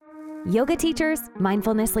Yoga teachers,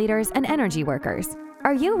 mindfulness leaders, and energy workers,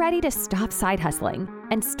 are you ready to stop side hustling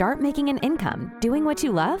and start making an income doing what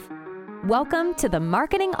you love? Welcome to the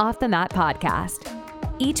Marketing Off the Mat podcast.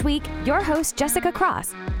 Each week, your host, Jessica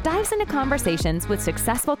Cross, dives into conversations with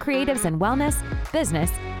successful creatives in wellness,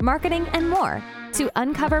 business, marketing, and more to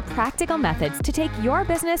uncover practical methods to take your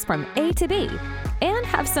business from A to B and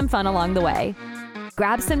have some fun along the way.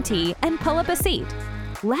 Grab some tea and pull up a seat.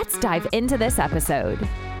 Let's dive into this episode.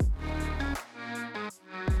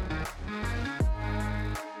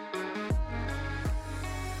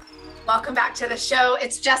 Welcome back to the show.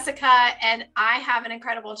 It's Jessica, and I have an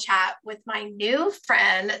incredible chat with my new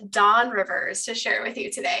friend, Dawn Rivers, to share with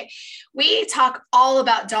you today. We talk all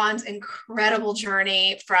about Dawn's incredible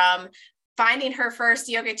journey from finding her first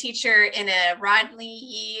yoga teacher in a Rodney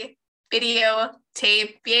Yee video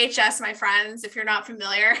tape, VHS, my friends. If you're not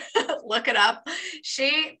familiar, look it up.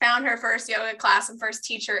 She found her first yoga class and first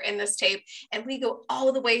teacher in this tape. And we go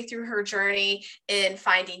all the way through her journey in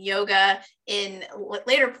finding yoga in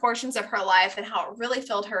later portions of her life and how it really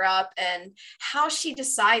filled her up and how she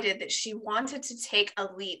decided that she wanted to take a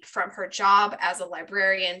leap from her job as a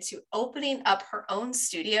librarian to opening up her own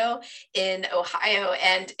studio in Ohio.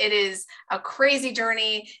 And it is a crazy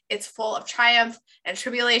journey. It's full of triumph and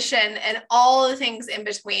tribulation and all the things in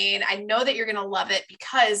between. I know that you're going to love it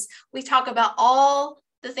because we talk about all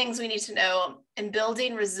the things we need to know in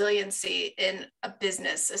building resiliency in a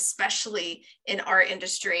business, especially in our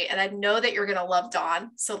industry. And I know that you're going to love Dawn.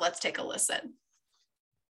 So let's take a listen.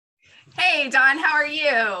 Hey, Dawn, how are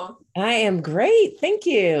you? I am great. Thank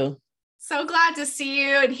you. So glad to see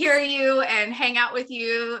you and hear you and hang out with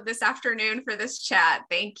you this afternoon for this chat.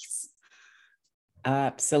 Thanks.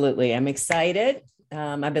 Absolutely. I'm excited.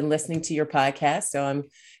 I've been listening to your podcast, so I'm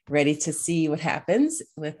ready to see what happens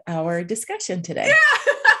with our discussion today. Yeah.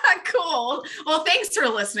 Cool. Well, thanks for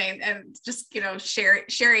listening and just,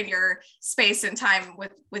 sharing your space and time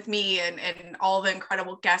with me and all the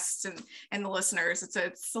incredible guests and the listeners.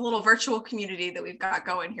 It's a little virtual community that we've got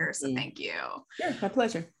going here. So thank you. Sure. My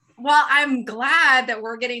pleasure. Well, I'm glad that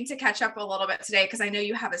we're getting to catch up a little bit today because I know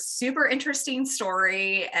you have a super interesting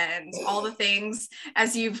story and all the things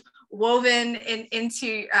as you've woven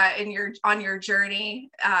on your journey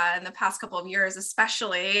in the past couple of years,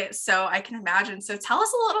 especially. So I can imagine. So tell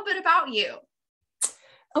us a little bit about you.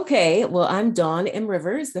 Okay. Well, I'm Dawn M.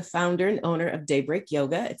 Rivers, the founder and owner of Daybreak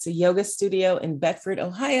Yoga. It's a yoga studio in Bedford,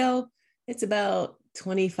 Ohio. It's about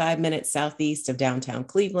 25 minutes southeast of downtown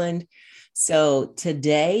Cleveland. So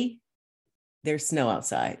today there's snow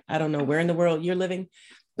outside. I don't know where in the world you're living,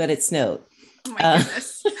 but it snowed. Oh my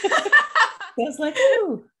goodness. So I was like,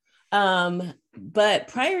 ooh. But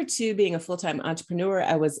prior to being a full-time entrepreneur,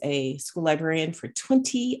 I was a school librarian for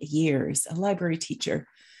 20 years, a library teacher.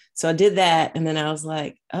 So I did that. And then I was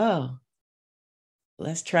like, oh,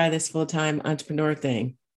 let's try this full-time entrepreneur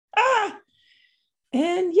thing.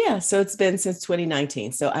 And yeah, so it's been since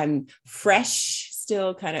 2019. So I'm fresh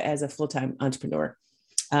still kind of as a full-time entrepreneur.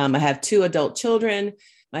 I have 2 adult children.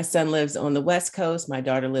 My son lives on the West Coast. My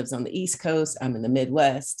daughter lives on the East Coast. I'm in the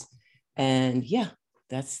Midwest. And yeah,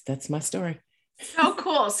 that's my story. So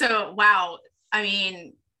cool. So, wow. I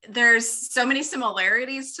mean, there's so many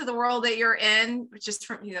similarities to the world that you're in, just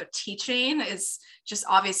from, teaching is just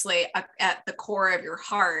obviously at the core of your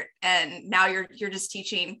heart. And now you're just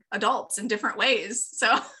teaching adults in different ways. So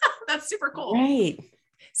that's super cool. Right.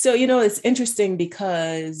 So, it's interesting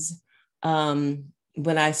because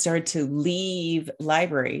when I started to leave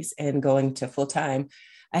libraries and going to full-time,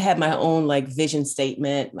 I had my own vision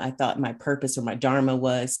statement. I thought my purpose or my dharma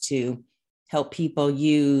was to help people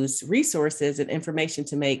use resources and information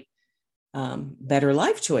to make better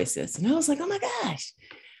life choices. And I was like, oh my gosh,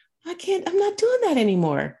 I'm not doing that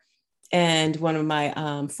anymore. And one of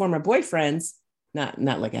my former boyfriends, not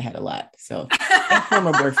like I had a lot. So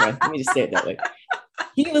former boyfriend, let me just say it that way.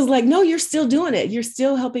 He was like, no, you're still doing it. You're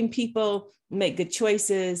still helping people make good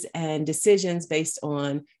choices and decisions based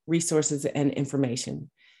on resources and information.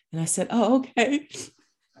 And I said, oh, okay.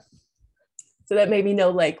 So that made me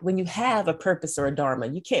know, when you have a purpose or a dharma,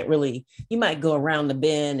 you might go around the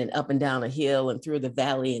bend and up and down a hill and through the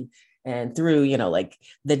valley and through,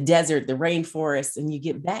 the desert, the rainforest, and you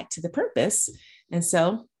get back to the purpose. And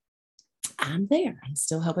so I'm there. I'm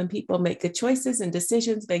still helping people make good choices and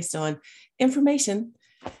decisions based on information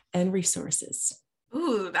and resources.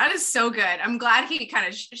 Ooh, that is so good. I'm glad he kind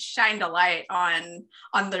of shined a light on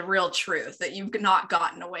the real truth that you've not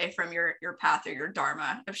gotten away from your path or your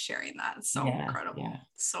dharma of sharing that. It's so incredible. Yeah.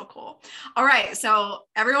 So cool. All right. So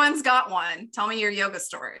everyone's got one. Tell me your yoga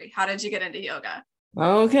story. How did you get into yoga?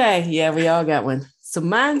 Okay. Yeah, we all got one. So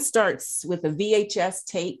mine starts with a VHS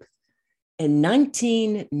tape in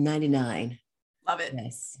 1999. Love it.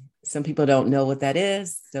 Yes. Some people don't know what that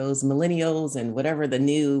is. Those millennials and whatever the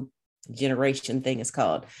new generation thing is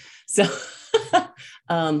called. So,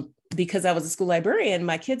 because I was a school librarian,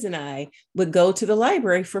 my kids and I would go to the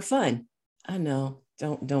library for fun. I know,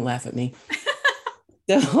 don't laugh at me.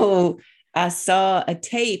 So I saw a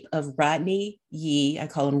tape of Rodney Yee. I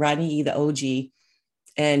call him Rodney Yee, the OG.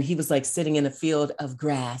 And he was like sitting in a field of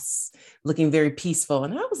grass, looking very peaceful.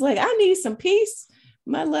 And I was like, I need some peace.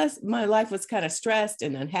 My life was kind of stressed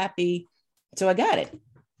and unhappy. So I got it.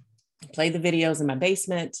 Played the videos in my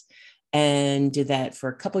basement and did that for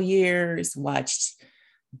a couple years, watched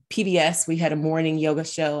PBS. We had a morning yoga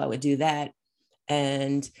show. I would do that.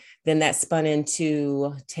 And then that spun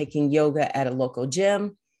into taking yoga at a local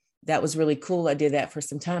gym. That was really cool. I did that for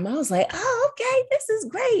some time. I was like, oh, okay, this is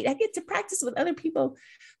great. I get to practice with other people.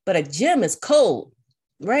 But a gym is cold,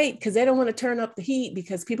 right? Because they don't want to turn up the heat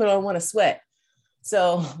because people don't want to sweat.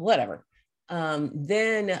 So whatever.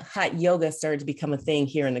 Then hot yoga started to become a thing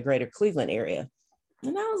here in the greater Cleveland area.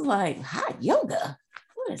 And I was like, hot yoga?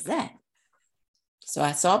 What is that? So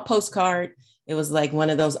I saw a postcard. It was like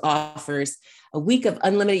one of those offers, a week of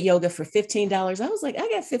unlimited yoga for $15. I was like, I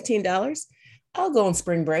got $15. I'll go on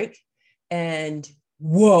spring break. And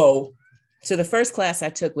whoa. So the first class I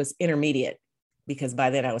took was intermediate because by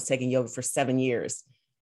then I was taking yoga for 7 years.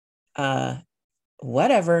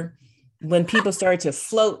 Whatever. When people started to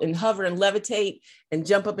float and hover and levitate and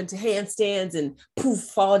jump up into handstands and poof,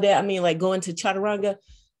 fall down. I mean, like going to chaturanga,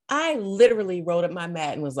 I literally rolled up my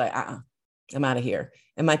mat and was like, I'm out of here.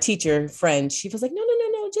 And my teacher friend, she was like, no,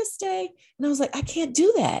 just stay. And I was like, I can't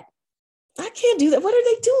do that. I can't do that. What are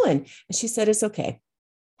they doing? And she said, it's okay.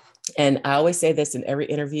 And I always say this in every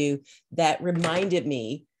interview. That reminds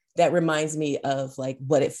me of like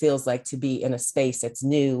what it feels like to be in a space that's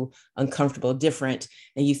new, uncomfortable, different,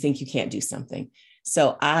 and you think you can't do something.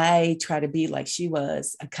 So I try to be like she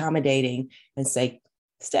was, accommodating and say,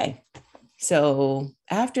 stay. So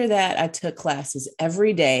after that, I took classes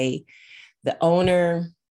every day. The owner,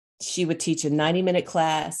 she would teach a 90-minute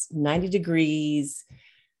class, 90 degrees.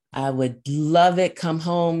 I would love it. Come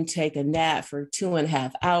home, take a nap for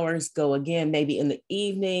 2.5 hours, go again, maybe in the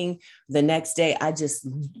evening. The next day, I just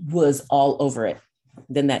was all over it.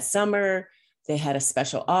 Then that summer, they had a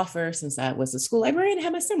special offer since I was a school librarian. I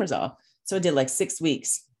had my summers off. So I did like 6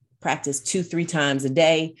 weeks, practiced 2-3 times a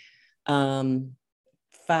day,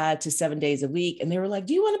 5 to 7 days a week. And they were like,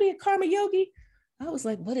 do you want to be a karma yogi? I was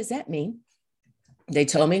like, what does that mean? They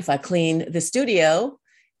told me if I clean the studio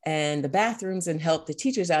and the bathrooms and help the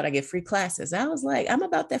teachers out, I get free classes. I was like, I'm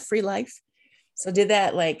about that free life. So did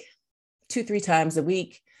that like 2-3 times a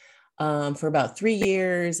week for about 3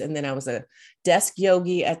 years. And then I was a desk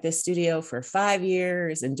yogi at this studio for 5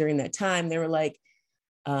 years. And during that time, there were like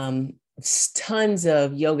tons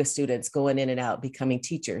of yoga students going in and out, becoming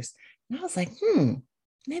teachers. And I was like,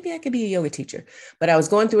 maybe I could be a yoga teacher. But I was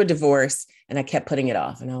going through a divorce and I kept putting it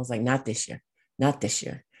off. And I was like, not this year.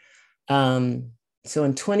 So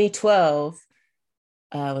in 2012,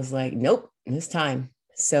 I was like, nope, it's time.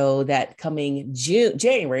 So that coming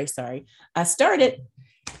January, I started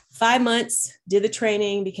 5 months, did the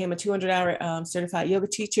training, became a 200-hour certified yoga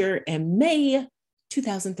teacher in May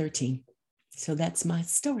 2013. So that's my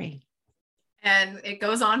story. And it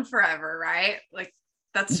goes on forever, right? Like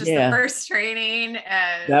that's just the first training.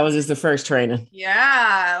 And that was just the first training.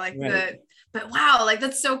 Yeah. Like but wow, like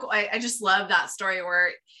that's so cool. I just love that story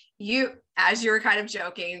where you, as you were kind of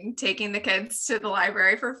joking, taking the kids to the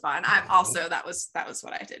library for fun. I'm also, that was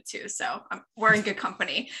what I did too. So we're in good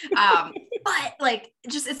company. But like,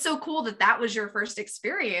 just, it's so cool that was your first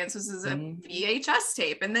experience. This is a VHS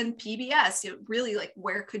tape and then PBS. Really, like,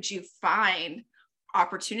 where could you find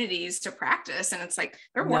opportunities to practice? And it's like,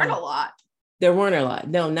 there weren't a lot. There weren't a lot.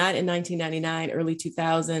 No, not in 1999, early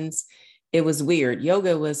 2000s. It was weird.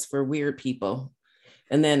 Yoga was for weird people.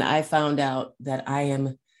 And then I found out that I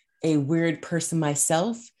am a weird person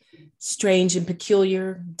myself, strange and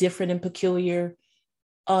peculiar, different and peculiar,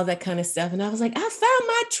 all that kind of stuff. And I was like, I found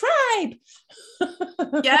my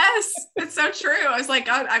tribe. Yes, it's so true. I was like,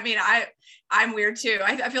 I'm weird too.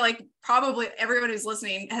 I feel like probably everyone who's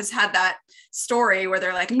listening has had that story where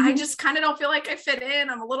they're like, I just kind of don't feel like I fit in.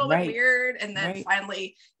 I'm a little bit weird. And then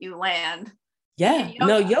finally you land. Yeah.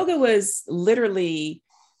 No, yoga was literally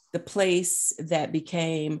the place that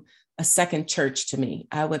became a second church to me.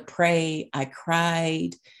 I would pray. I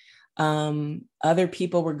cried. Other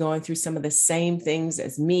people were going through some of the same things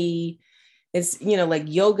as me. It's, like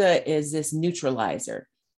yoga is this neutralizer.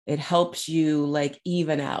 It helps you like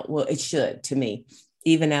even out. Well, it should, to me,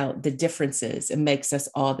 even out the differences. It makes us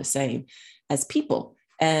all the same as people,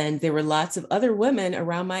 And there were lots of other women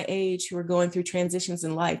around my age who were going through transitions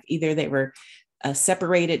in life. Either they were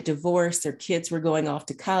separated, divorced, their kids were going off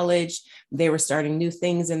to college, they were starting new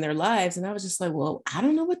things in their lives. And I was just like, well, I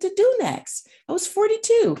don't know what to do next. I was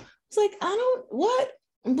 42. I was like,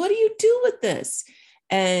 what do you do with this?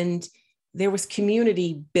 And there was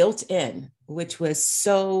community built in, which was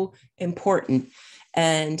so important.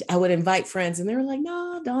 And I would invite friends and they were like,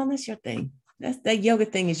 no, Dawn, that's your thing. That yoga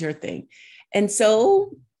thing is your thing. And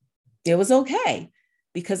so it was okay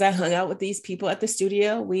because I hung out with these people at the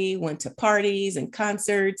studio. We went to parties and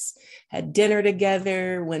concerts, had dinner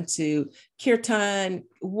together, went to kirtan,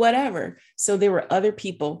 whatever. So there were other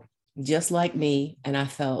people just like me. And I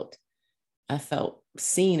felt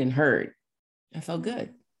seen and heard. I felt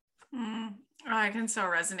good. I can so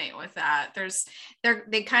resonate with that.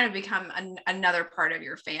 They kind of become another part of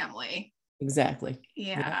your family. Exactly.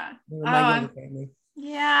 Yeah. My yoga family.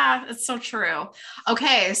 Yeah, it's so true.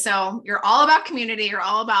 Okay. So you're all about community. You're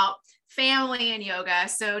all about family and yoga.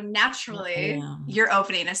 So naturally you're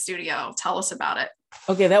opening a studio. Tell us about it.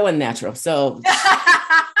 Okay. That wasn't natural. So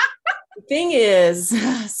the thing is,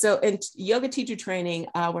 so in yoga teacher training,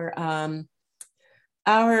 our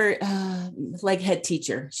like head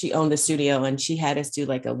teacher, she owned the studio and she had us do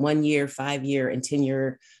like a 1 year, 5 year and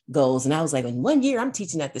 10-year goals. And I was like, in 1 year, I'm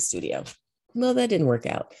teaching at the studio. Well, that didn't work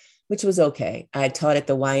out, which was okay. I taught at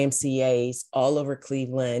the YMCAs all over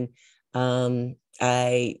Cleveland.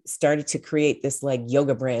 I started to create this like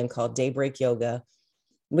yoga brand called Daybreak Yoga,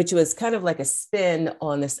 which was kind of like a spin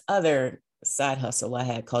on this other side hustle I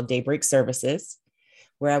had called Daybreak Services,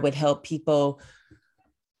 where I would help people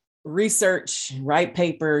research, write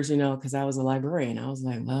papers, because I was a librarian. I was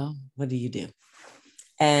like, well, what do you do?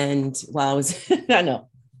 And while I was,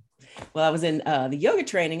 while I was in the yoga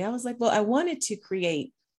training, I was like, well, I wanted to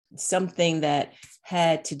create something that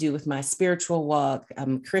had to do with my spiritual walk.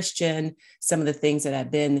 I'm Christian. Some of the things that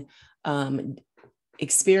I've been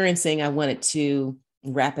experiencing, I wanted to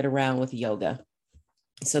wrap it around with yoga.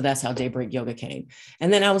 So that's how Daybreak Yoga came.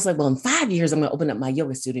 And then I was like, well, in 5 years, I'm going to open up my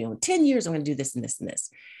yoga studio. In 10 years, I'm going to do this and this and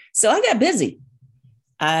this. So I got busy.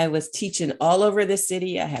 I was teaching all over the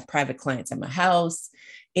city. I had private clients at my house.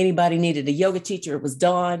 Anybody needed a yoga teacher, it was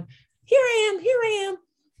Dawn. Here I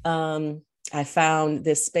am. I found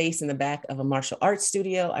this space in the back of a martial arts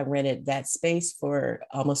studio. I rented that space for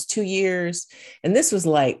almost 2 years. And this was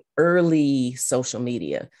like early social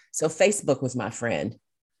media. So Facebook was my friend.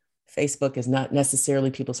 Facebook is not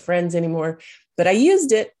necessarily people's friends anymore, but I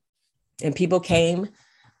used it and people came.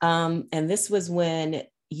 And this was when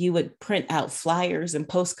you would print out flyers and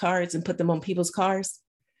postcards and put them on people's cars.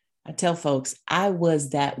 I tell folks, I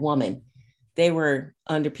was that woman. They were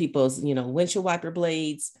under people's, windshield wiper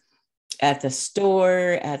blades, at the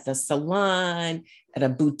store, at the salon, at a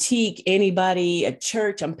boutique, anybody, at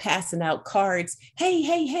church. I'm passing out cards.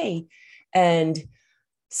 Hey. And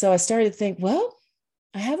so I started to think, well,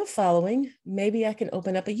 I have a following. Maybe I can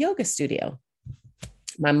open up a yoga studio.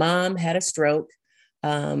 My mom had a stroke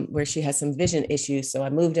where she has some vision issues. So I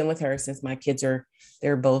moved in with her since my kids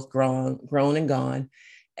they're both grown and gone.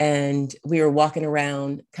 And we were walking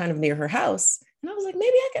around kind of near her house. And I was like,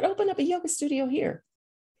 maybe I could open up a yoga studio here.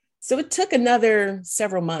 So it took another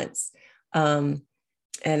several months. And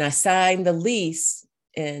I signed the lease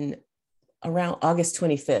in around August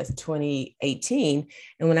 25th, 2018.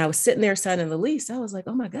 And when I was sitting there signing the lease, I was like,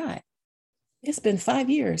 oh my God, it's been 5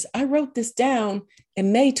 years. I wrote this down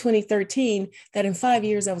in May 2013 that in 5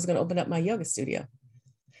 years, I was going to open up my yoga studio.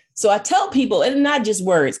 So I tell people, and not just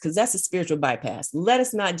words, because that's a spiritual bypass. Let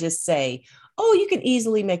us not just say, oh, you can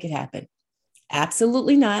easily make it happen.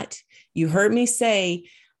 Absolutely not. You heard me say,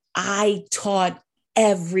 I taught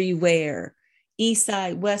everywhere. East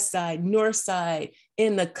side, west side, north side,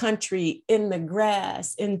 in the country, in the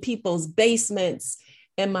grass, in people's basements,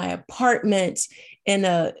 in my apartment,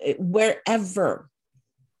 wherever.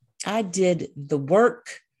 I did the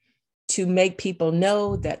work to make people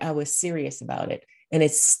know that I was serious about it. And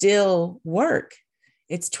it's still work.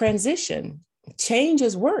 It's transition. Change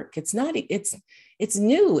is work. It's not, it's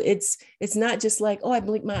new. It's not just like, oh, I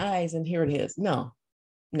blinked my eyes and here it is. No,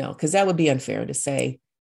 because that would be unfair to say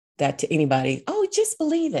that to anybody. Oh, just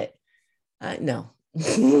believe it. No.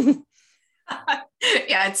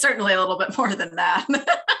 Yeah, it's certainly a little bit more than that.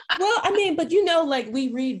 Well, I mean, but like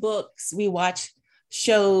we read books, we watch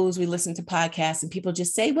shows, we listen to podcasts, and people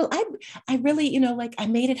just say, well, I really, like I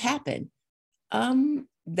made it happen.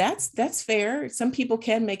 That's fair. Some people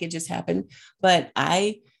can make it just happen, but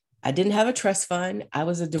I didn't have a trust fund. I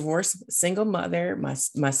was a divorced single mother. My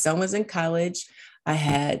son was in college. I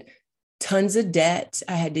had tons of debt.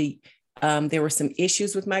 I had to There were some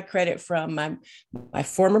issues with my credit from my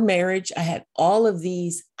former marriage. I had all of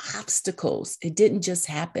these obstacles. It didn't just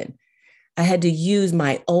happen. I had to use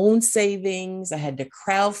my own savings. I had to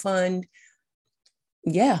crowdfund.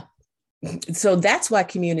 Yeah. So that's why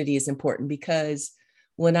community is important, because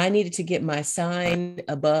when I needed to get my sign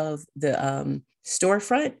above the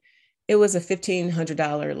storefront, it was a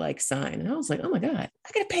 $1,500 like sign. And I was like, oh my God,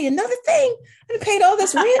 I got to pay another thing. I paid all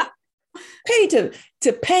this rent, paid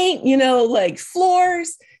to paint, like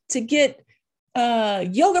floors, to get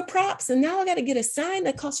yoga props. And now I got to get a sign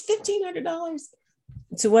that costs $1,500.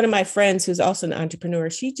 So one of my friends who's also an entrepreneur,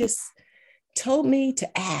 she just told me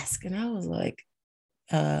to ask. And I was like,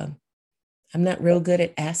 I'm not real good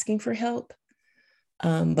at asking for help.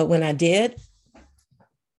 But when I did,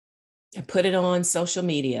 I put it on social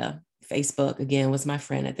media. Facebook, again, was my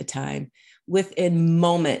friend at the time. Within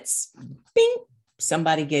moments, bing,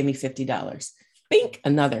 somebody gave me $50. Bing,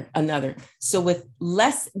 another. So with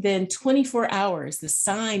less than 24 hours, the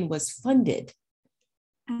sign was funded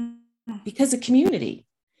because of community,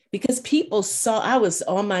 because people saw, I was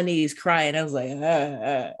on my knees crying. I was like,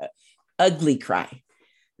 ugly cry,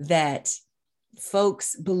 that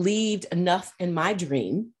folks believed enough in my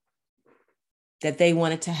dream that they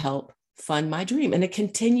wanted to help fund my dream. And it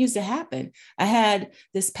continues to happen. I had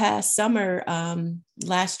this past summer,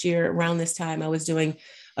 last year around this time, I was doing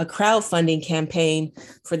a crowdfunding campaign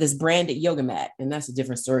for this branded yoga mat. And that's a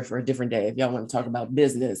different story for a different day. If y'all want to talk about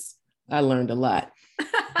business, I learned a lot,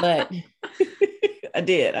 but I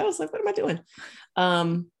did. I was like, what am I doing?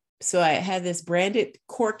 So I had this branded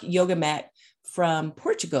cork yoga mat from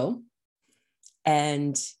Portugal,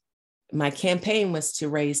 and my campaign was to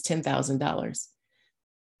raise $10,000.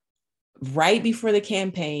 Right before the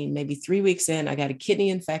campaign, maybe 3 weeks in, I got a kidney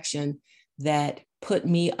infection that put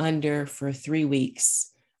me under for 3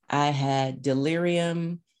 weeks. I had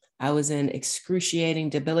delirium. I was in excruciating,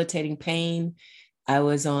 debilitating pain. I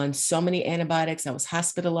was on so many antibiotics. I was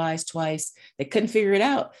hospitalized twice. They couldn't figure it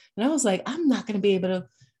out. And I was like, I'm not going to be able to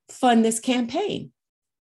fund this campaign.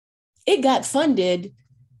 It got funded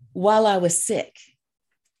while I was sick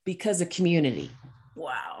because of community.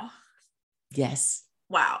 Wow. Yes.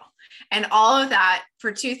 Wow. And all of that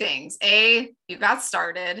for two things. A, you got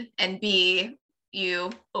started, and B,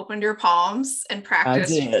 you opened your palms and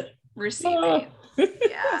practiced receiving.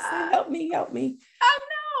 Yeah. Help me. I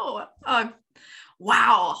know.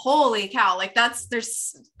 Wow. Holy cow. Like that's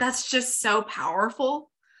just so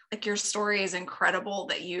powerful. Like your story is incredible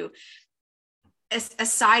that you,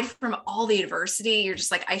 aside from all the adversity, you're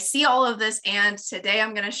just like, I see all of this, and today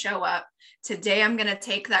I'm going to show up. Today I'm going to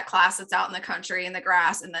take that class that's out in the country in the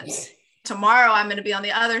grass. And then tomorrow I'm going to be on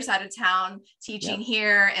the other side of town teaching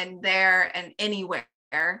here and there and anywhere,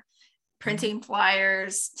 printing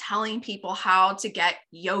flyers, telling people how to get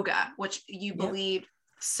yoga, which you believe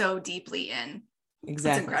so deeply in. Exactly.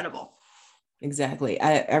 That's incredible. Exactly.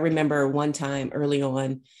 I remember one time early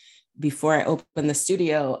on, before I opened the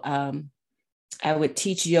studio, I would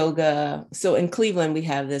teach yoga. So in Cleveland, we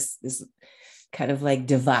have this kind of like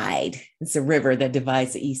divide. It's a river that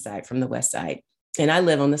divides the east side from the west side. And I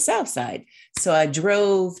live on the south side. So I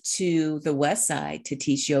drove to the west side to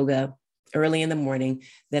teach yoga early in the morning.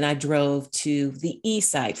 Then I drove to the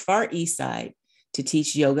east side, far east side, to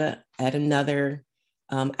teach yoga at another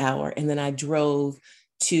hour. And then I drove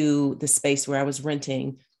to the space where I was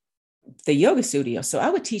renting the yoga studio. So I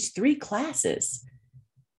would teach 3 classes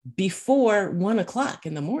before 1 o'clock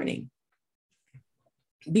in the morning,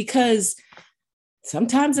 because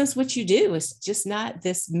sometimes that's what you do. It's just not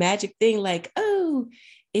this magic thing like, oh,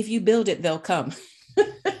 if you build it, they'll come.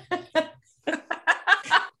 I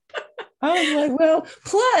was like, well,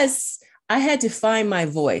 plus I had to find my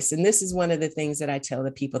voice. And this is one of the things that I tell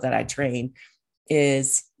the people that I train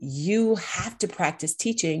is you have to practice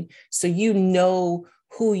teaching so you know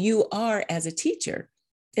who you are as a teacher.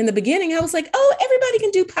 In the beginning, I was like, oh, everybody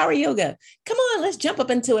can do power yoga. Come on, let's jump up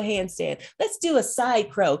into a handstand. Let's do a side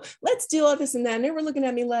crow. Let's do all this and that. And they were looking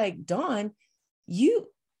at me like, Dawn,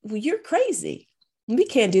 you're crazy. We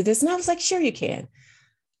can't do this. And I was like, sure you can.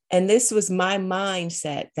 And this was my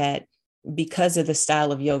mindset, that because of the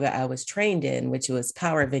style of yoga I was trained in, which was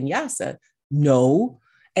power vinyasa, no.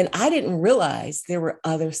 And I didn't realize there were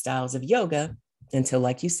other styles of yoga until,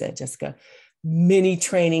 like you said, Jessica, many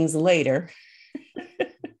trainings later,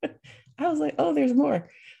 I was like, oh, there's more.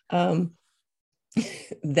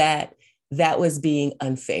 That was being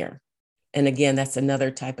unfair. And again, that's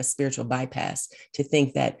another type of spiritual bypass, to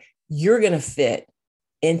think that you're going to fit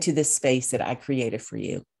into the space that I created for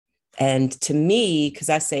you. And to me, because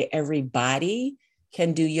I say everybody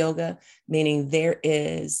can do yoga, meaning there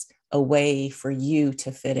is a way for you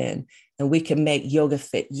to fit in. and we can make yoga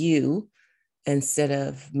fit you instead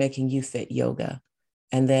of making you fit yoga,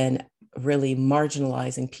 and then really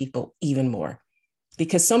marginalizing people even more.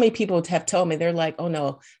 Because so many people have told me, they're like, oh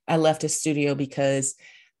no, I left a studio because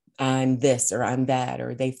I'm this or I'm that,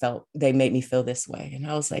 or they made me feel this way. And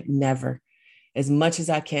I was like, never. As much as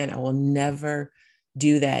I can, I will never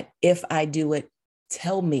do that. If I do it,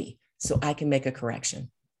 tell me so I can make a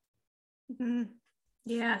correction. Mm-hmm.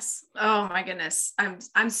 Yes. Oh my goodness.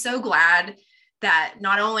 I'm so glad that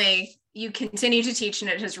not only you continue to teach and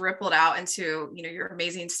it has rippled out into, your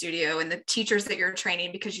amazing studio and the teachers that you're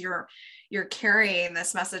training, because you're carrying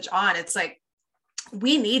this message on. It's like,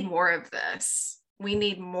 we need more of this. We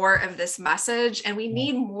need more of this message, and we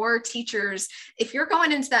need more teachers. If you're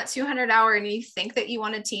going into that 200-hour and you think that you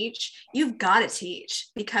want to teach, you've got to teach,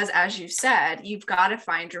 because as you said, you've got to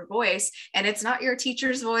find your voice, and it's not your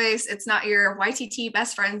teacher's voice. It's not your YTT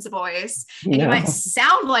best friend's voice. And you might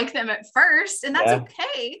sound like them at first, and that's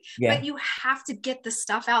okay, but you have to get the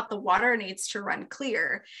stuff out. The water needs to run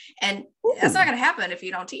clear, and that's not going to happen if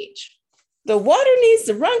you don't teach. The water needs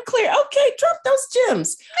to run clear. Okay, drop those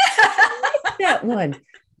gems. I like that one.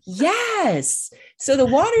 Yes. So the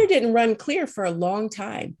water didn't run clear for a long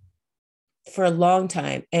time.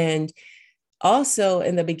 And also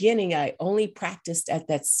in the beginning, I only practiced at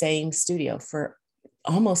that same studio for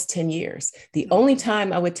almost 10 years. The only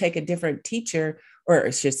time I would take a different teacher, or I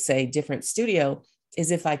should say different studio, is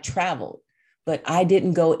if I traveled. But I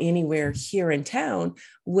didn't go anywhere here in town,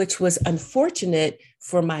 which was unfortunate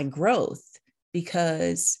for my growth,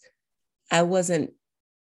 because I wasn't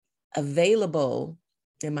available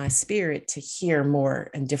in my spirit to hear more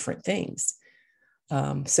and different things.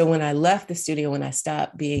 So when I left the studio, when I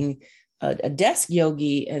stopped being a desk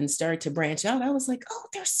yogi and started to branch out, I was like, oh,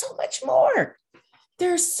 there's so much more.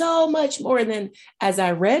 There's so much more. And then as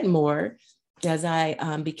I read more, as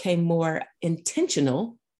I became more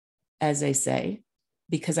intentional, as they say,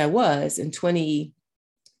 because I was in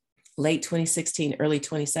late 2016, early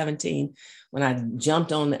 2017, when I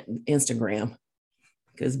jumped on Instagram,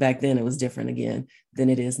 because back then it was different again than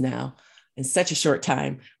it is now in such a short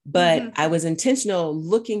time. But I was intentional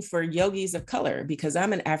looking for yogis of color, because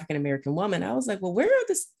I'm an African-American woman. I was like, well, where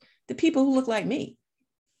are the people who look like me?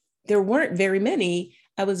 There weren't very many.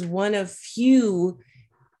 I was one of few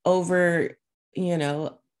over,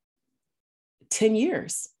 10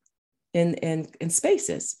 years in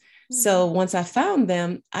spaces. So once I found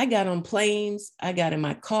them, I got on planes, I got in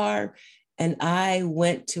my car, and I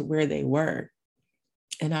went to where they were.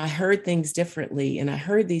 And I heard things differently, and I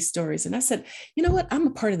heard these stories, and I said, you know what? I'm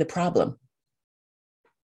a part of the problem.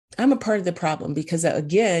 I'm a part of the problem, because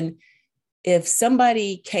again, if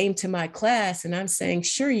somebody came to my class and I'm saying,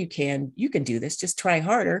 sure, you can do this, just try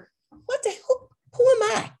harder. Who am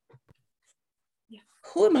I? Yeah.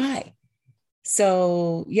 Who am I?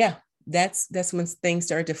 So yeah, that's when things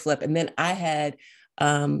started to flip. And then I had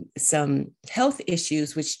some health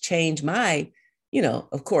issues, which changed my,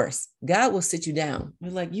 of course, God will sit you down. We're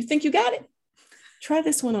like, you think you got it? Try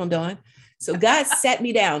this one on, Dawn. So God sat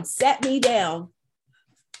me down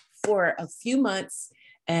for a few months,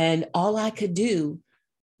 and all I could do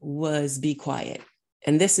was be quiet.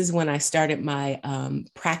 And this is when I started my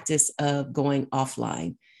practice of going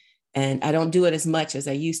offline. And I don't do it as much as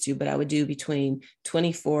I used to, but I would do between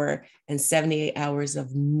 24 and 78 hours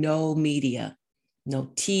of no media, no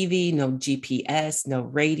TV, no GPS, no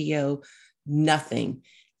radio, nothing.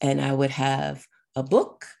 And I would have a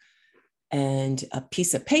book and a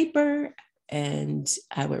piece of paper, and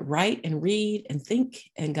I would write and read and think,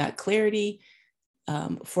 and got clarity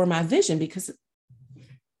for my vision, because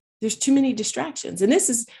there's too many distractions. And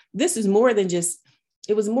this is more than just,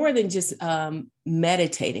 it was more than just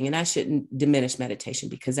meditating. And I shouldn't diminish meditation,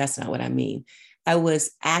 because that's not what I mean. I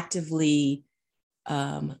was actively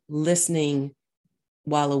listening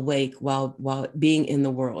while awake, while being in the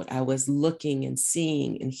world. I was looking and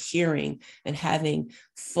seeing and hearing and having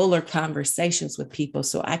fuller conversations with people,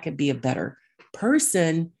 so I could be a better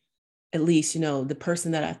person, at least, the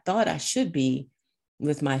person that I thought I should be,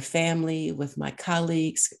 with my family, with my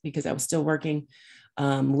colleagues, because I was still working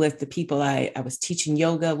with the people I was teaching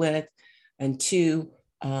yoga with, and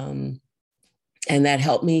that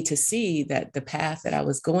helped me to see that the path that I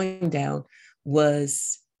was going down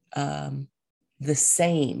was the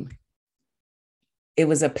same. It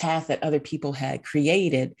was a path that other people had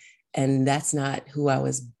created, and that's not who I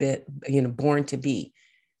was born to be.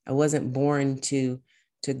 I wasn't born to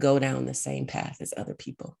go down the same path as other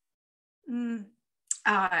people.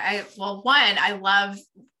 I love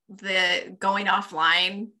the going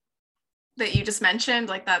offline that you just mentioned.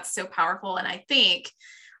 Like, that's so powerful. And I think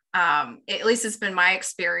at least it's been my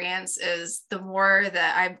experience, is the more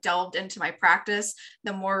that I've delved into my practice,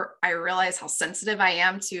 the more I realize how sensitive I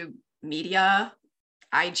am to media,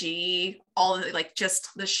 IG, all of the, like, just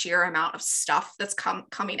the sheer amount of stuff that's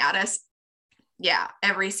coming at us. Yeah.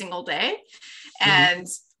 Every single day. And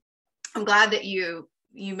I'm glad that you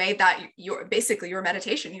made that your basically your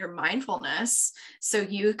meditation, your mindfulness, so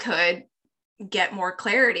you could get more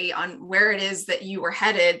clarity on where it is that you were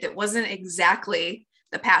headed. That wasn't exactly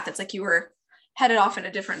the path. It's like you were headed off in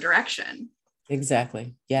a different direction.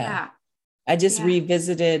 Exactly. Yeah. I just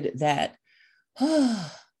revisited that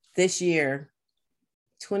this year.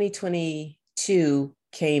 2022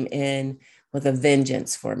 came in with a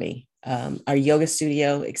vengeance for me. Our yoga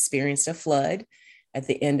studio experienced a flood at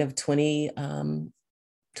the end of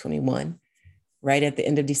 2021, right at the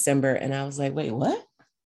end of December. And I was like, wait, what?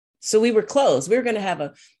 So we were closed. We were going to have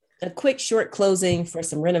a quick, short closing for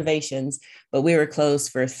some renovations, but we were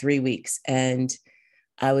closed for 3 weeks. And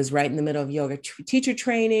I was right in the middle of yoga teacher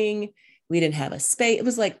training. We didn't have a space. It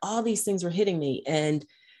was like all these things were hitting me. And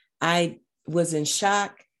I was in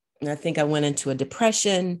shock. And I think I went into a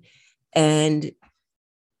depression. And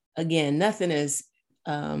again, nothing is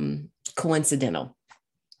coincidental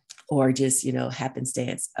or just,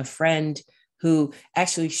 happenstance. A friend who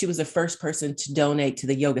actually, she was the first person to donate to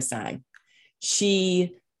the yoga sign.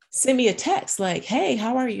 She sent me a text like, hey,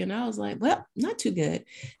 how are you? And I was like, well, not too good.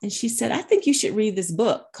 And she said, I think you should read this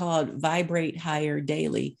book called Vibrating Higher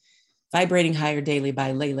Daily by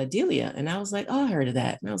Layla Delia. And I was like, oh, I heard of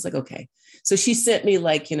that. And I was like, okay. So she sent me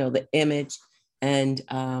the image, and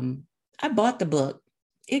I bought the book.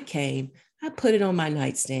 It came, I put it on my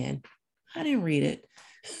nightstand. I didn't read it.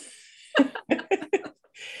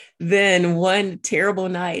 Then one terrible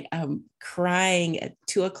night, I'm crying at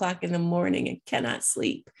 2:00 in the morning and cannot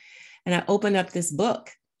sleep. And I opened up this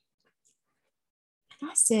book.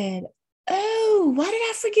 And I said, oh, why did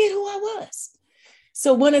I forget who I was?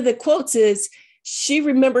 So one of the quotes is, she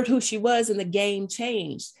remembered who she was and the game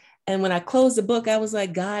changed. And when I closed the book, I was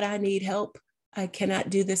like, God, I need help. I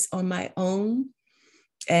cannot do this on my own.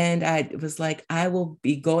 And I was like, I will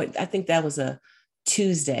be going. I think that was a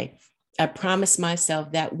Tuesday. I promised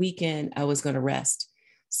myself that weekend I was going to rest.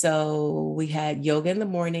 So we had yoga in the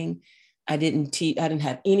morning. I didn't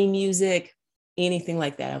have any music, anything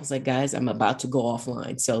like that. I was like, guys, I'm about to go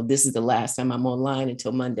offline. So this is the last time I'm online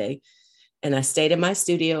until Monday. And I stayed in my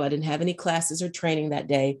studio. I didn't have any classes or training that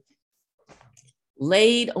day.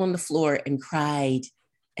 Laid on the floor and cried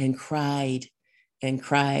and cried and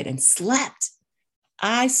cried and slept.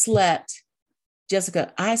 I slept,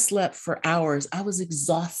 Jessica, I slept for hours. I was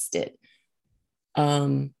exhausted.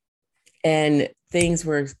 And things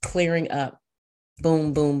were clearing up.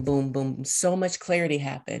 Boom, boom, boom, boom. So much clarity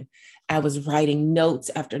happened. I was writing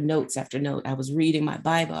notes after notes after note. I was reading my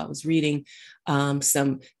Bible. I was reading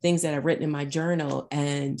some things that I've written in my journal.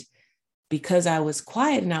 And because I was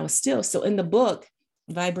quiet and I was still. So in the book,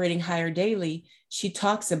 Vibrating Higher Daily, she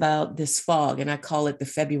talks about this fog, and I call it the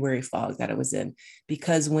February fog that I was in,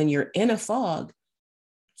 because when you're in a fog,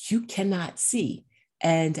 you cannot see.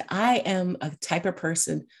 And I am a type of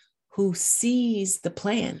person who sees the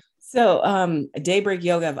plan. So Daybreak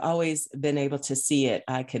Yoga, I've always been able to see it.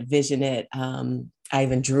 I could vision it. I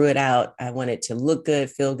even drew it out. I wanted to look good,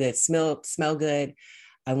 feel good, smell good.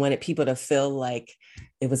 I wanted people to feel like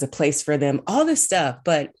it was a place for them, all this stuff.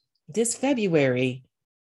 But this February,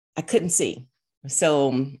 I couldn't see.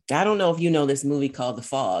 So I don't know if you know this movie called The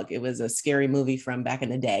Fog. It was a scary movie from back in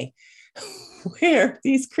the day where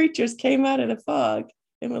these creatures came out of the fog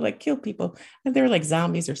and would kill people. And they were like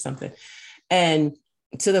zombies or something. And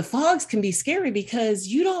so the fogs can be scary because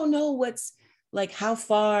you don't know what's how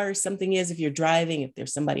far something is if you're driving, if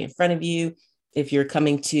there's somebody in front of you, if you're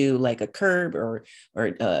coming to a curb or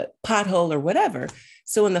a pothole or whatever.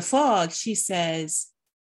 So in the fog, she says,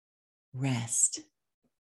 rest,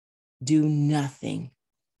 do nothing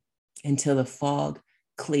until the fog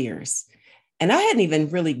clears. And I hadn't even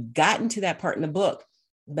really gotten to that part in the book,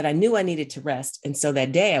 but I knew I needed to rest. And so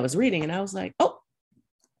that day I was reading and I was like, oh,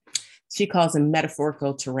 she calls them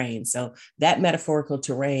metaphorical terrain. So that metaphorical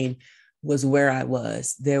terrain was where I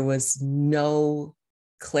was. There was no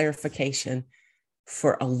clarification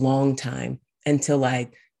for a long time until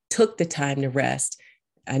I took the time to rest.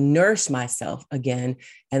 I nursed myself again,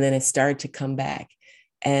 and then it started to come back.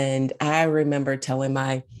 And I remember telling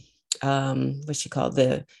my, what she called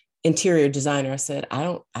the interior designer, I said, I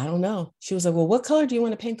don't know. She was like, well, what color do you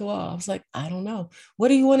want to paint the wall? I was like, I don't know. What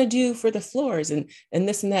do you want to do for the floors and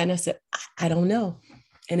this and that? And I said, I don't know.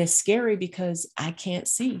 And it's scary because I can't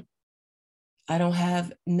see. I don't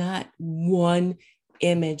have not one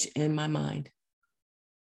image in my mind.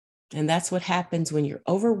 And that's what happens when you're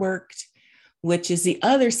overworked, which is the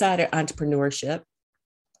other side of entrepreneurship,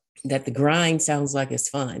 that the grind sounds like it's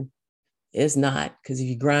fun. It's not, because if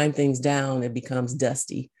you grind things down, it becomes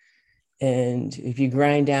dusty. And if you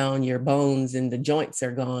grind down your bones and the joints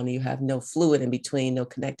are gone, you have no fluid in between, no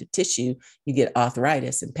connective tissue, you get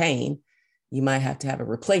arthritis and pain. You might have to have a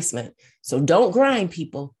replacement. So don't grind,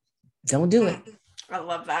 people. Don't do it. I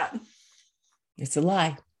love that. It's a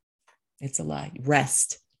lie. It's a lie.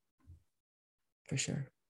 Rest. For sure.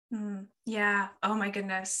 Yeah. Oh my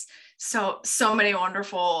goodness. So many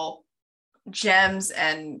wonderful gems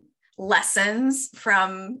and lessons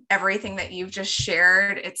from everything that you've just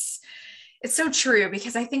shared. It's so true,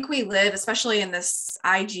 because I think we live, especially in this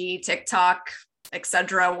IG, TikTok,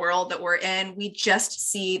 etc. world that we're in, we just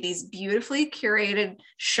see these beautifully curated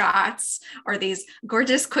shots or these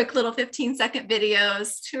gorgeous, quick little 15-second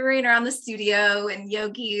videos touring around the studio, and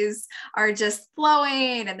yogis are just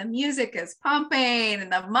flowing and the music is pumping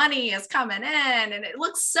and the money is coming in and it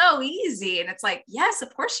looks so easy. And it's like, yes,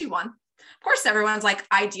 of course you want. Of course, everyone's like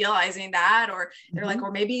idealizing that, or they're like,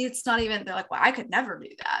 or maybe it's not even, they're like, well, I could never do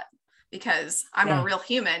that, because I'm a real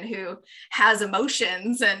human who has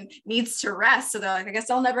emotions and needs to rest. So they're like, I guess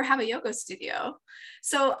I'll never have a yoga studio.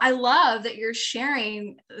 So I love that you're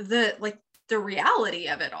sharing the reality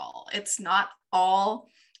of it all. It's not all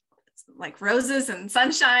like roses and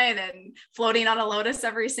sunshine and floating on a lotus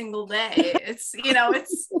every single day. It's,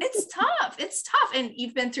 it's tough. It's tough. And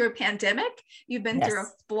you've been through a pandemic, you've been through a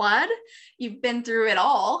flood, you've been through it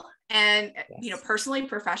all. And, personally,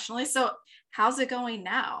 professionally. So how's it going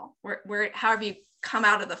now? How have you come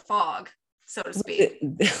out of the fog, so to speak?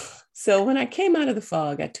 So when I came out of the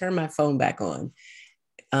fog, I turned my phone back on.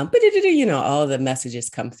 All the messages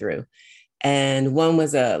come through. And one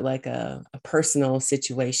was a personal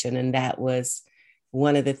situation. And that was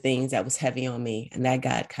one of the things that was heavy on me. And that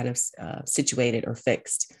got kind of situated or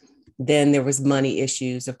fixed. Then there was money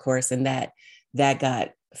issues, of course. And that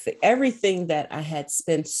got everything that I had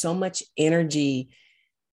spent so much energy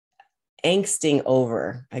angsting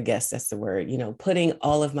over, I guess that's the word, putting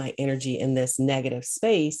all of my energy in this negative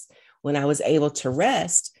space. When I was able to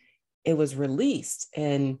rest, it was released,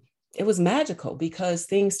 and it was magical because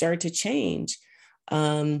things started to change.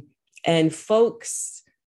 And folks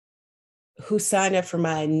who signed up for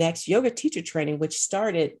my next yoga teacher training, which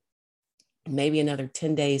started maybe another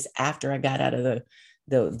 10 days after I got out of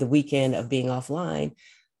the weekend of being offline,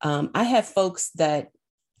 I had folks that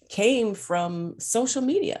came from social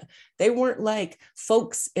media. They weren't like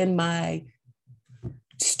folks in my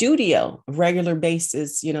studio, regular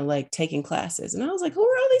basis, like taking classes. And I was like, who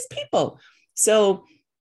are all these people? So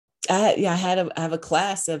I have a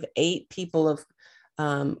class of 8 people of,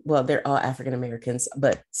 they're all African-Americans,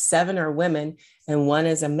 but 7 are women and 1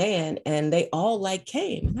 is a man. And they all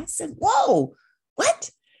came. And I said, whoa, what?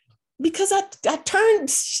 Because I turned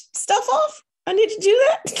stuff off. I need to do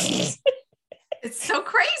that. It's so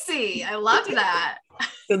crazy. I love that.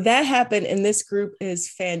 So that happened. And this group is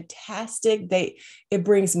fantastic. It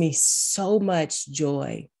brings me so much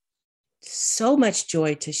joy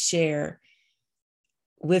to share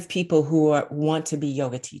with people who want to be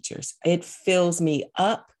yoga teachers. It fills me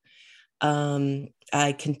up.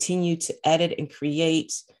 I continue to edit and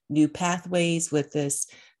create new pathways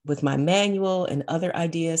with my manual and other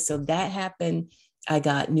ideas. So that happened. I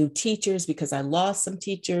got new teachers because I lost some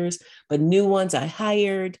teachers, but new ones I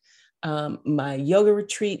hired. My yoga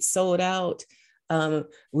retreat sold out.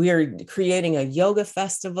 We are creating a yoga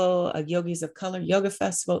festival, a Yogis of Color yoga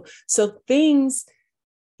festival. So things,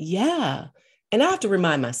 And I have to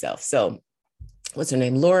remind myself. So what's her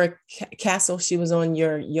name? Laura Castle. She was on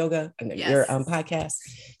your yoga, your podcast.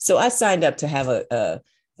 So I signed up to have a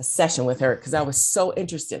session with her because I was so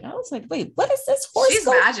interested. I was like, wait, what is this horoscope? She's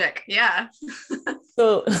magic. Yeah.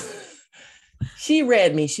 So she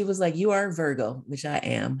read me. She was like, you are a Virgo, which I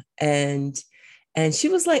am. And she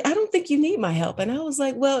was like, I don't think you need my help. And I was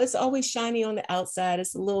like, well, it's always shiny on the outside.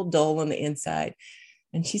 It's a little dull on the inside.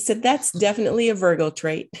 And she said, that's definitely a Virgo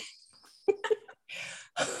trait.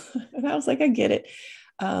 And I was like, I get it.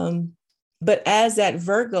 But as that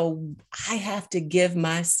Virgo, I have to give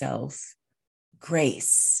myself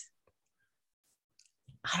grace.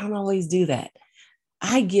 I don't always do that.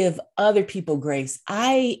 I give other people grace.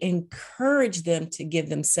 I encourage them to give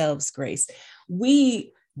themselves grace.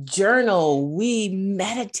 We journal, we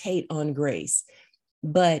meditate on grace,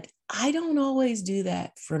 but I don't always do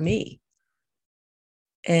that for me.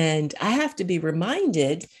 And I have to be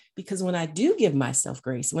reminded, because when I do give myself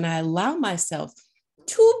grace, when I allow myself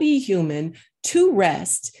to be human, to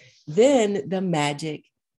rest, then the magic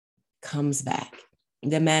comes back.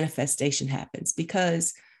 The manifestation happens,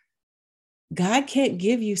 because God can't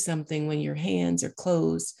give you something when your hands are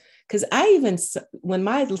closed. Because when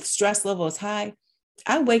my stress level is high,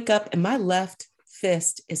 I wake up and my left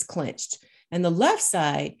fist is clenched. And the left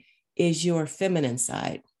side is your feminine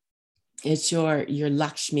side. It's your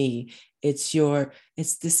Lakshmi. It's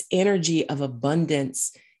this energy of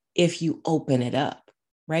abundance if you open it up,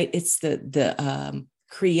 right? It's the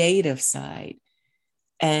creative side.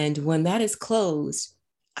 And when that is closed,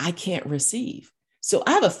 I can't receive. So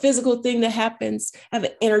I have a physical thing that happens. I have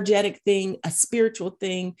an energetic thing, a spiritual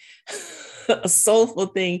thing, a soulful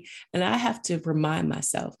thing. And I have to remind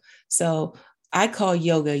myself. So I call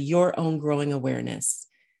yoga your own growing awareness,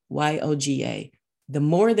 YOGA. The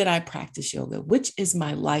more that I practice yoga, which is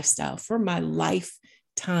my lifestyle for my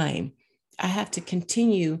lifetime, I have to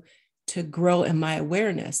continue to grow in my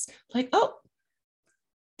awareness. Like, oh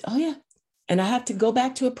yeah. And I have to go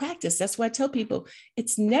back to a practice. That's why I tell people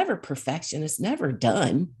it's never perfection. It's never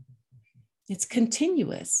done. It's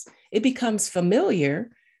continuous. It becomes familiar,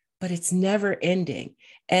 but it's never ending.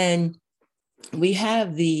 And we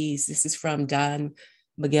have this is from Don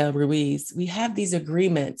Miguel Ruiz. We have these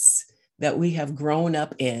agreements that we have grown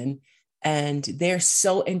up in, and they're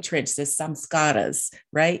so entrenched as samskaras,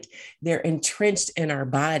 right? They're entrenched in our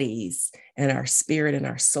bodies and our spirit and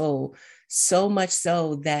our soul, so much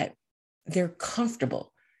so that they're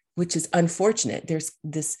comfortable, which is unfortunate. There's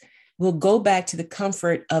this, we'll go back to the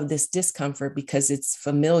comfort of this discomfort because it's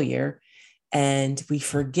familiar, and we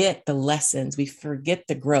forget the lessons, we forget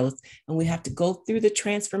the growth, and we have to go through the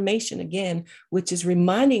transformation again, which is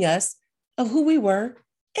reminding us of who we were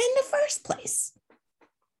in the first place.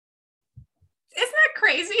 Isn't that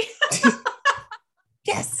crazy?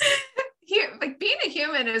 Yes. Like being a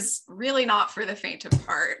human is really not for the faint of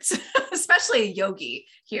heart, especially a yogi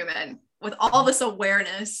human with all this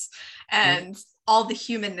awareness and all the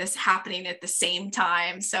humanness happening at the same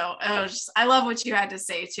time. So I love what you had to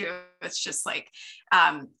say too. It's just like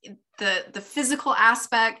the physical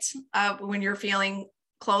aspect of when you're feeling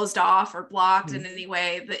closed off or blocked in any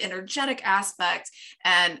way, the energetic aspect,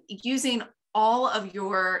 and using all of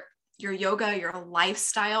your yoga, your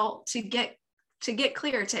lifestyle to get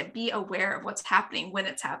clear, to be aware of what's happening when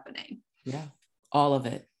it's happening. Yeah, all of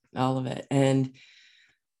it. And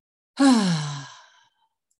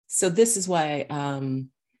so this is why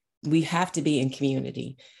we have to be in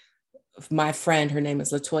community. My friend, her name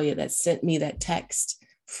is Latoya, that sent me that text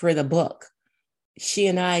for the book. She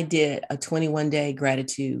and I did a 21-day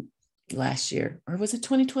gratitude last year, or was it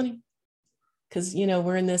 2020? Because,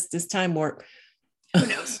 we're in this time warp. Who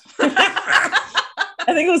knows?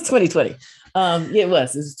 I think it was 2020. It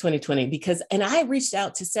was 2020 and I reached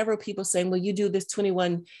out to several people saying, will you do this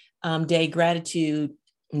 21 day gratitude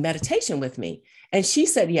meditation with me? And she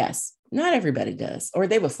said, yes. Not everybody does, or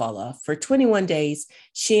they would fall off. For 21 days,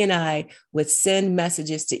 she and I would send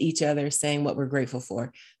messages to each other saying what we're grateful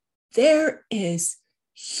for. There is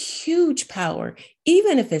huge power,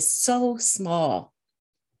 even if it's so small.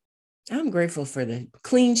 I'm grateful for the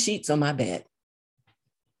clean sheets on my bed,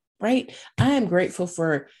 right? I am grateful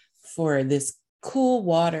for this cool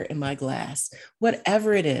water in my glass,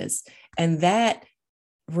 whatever it is. And that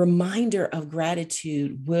reminder of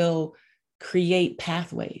gratitude will create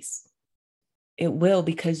pathways. It will,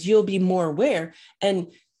 because you'll be more aware. And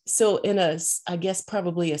so in I guess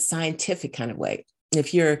probably a scientific kind of way,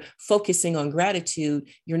 if you're focusing on gratitude,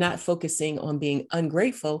 you're not focusing on being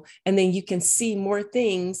ungrateful. And then you can see more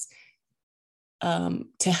things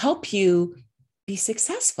to help you be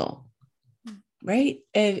successful. Right?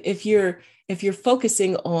 If you're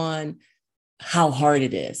focusing on how hard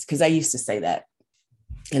it is, because I used to say that.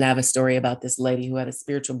 And I have a story about this lady who had a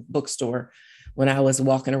spiritual bookstore when I was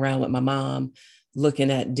walking around with my mom, looking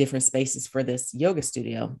at different spaces for this yoga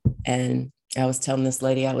studio. And I was telling this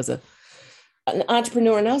lady I was an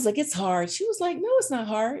entrepreneur, and I was like, it's hard. She was like, no, it's not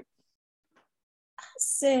hard. I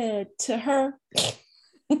said to her,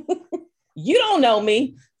 you don't know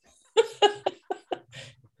me.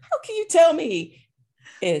 How can you tell me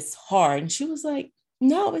it's hard? And she was like,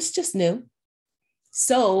 no, it's just new.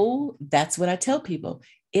 So that's what I tell people.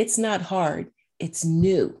 It's not hard. It's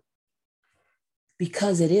new,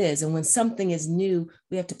 because it is. And when something is new,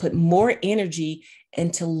 we have to put more energy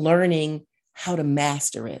into learning how to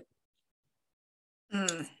master it.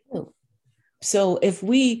 So if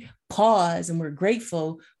we pause and we're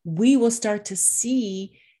grateful, we will start to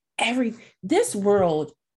see this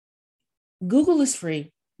world. Google is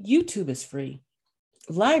free. YouTube is free.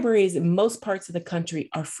 Libraries in most parts of the country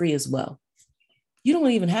are free as well. You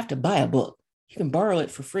don't even have to buy a book. You can borrow it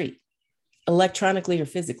for free, electronically or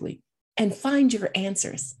physically, and find your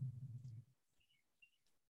answers.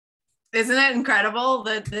 Isn't it incredible?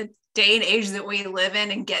 The day and age that we live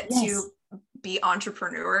in and get Yes. to be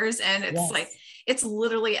entrepreneurs. And it's Yes. like, it's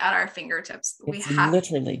literally at our fingertips. It's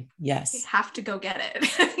literally, We yes. have to go get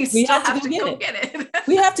it. We We still have to go go get get it.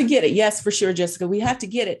 We have to get it. Yes, for sure, Jessica. We have to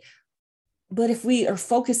get it. But if we are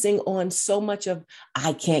focusing on so much of,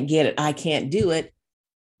 I can't get it, I can't do it,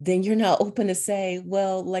 then you're not open to say,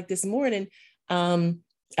 well, like this morning,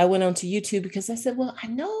 I went onto YouTube because I said, well, I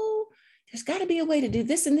know there's got to be a way to do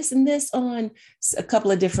this and this and this on a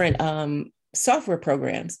couple of different software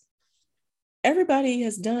programs. Everybody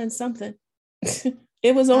has done something.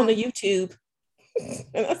 It was on the YouTube.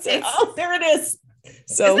 And I said, oh, there it is.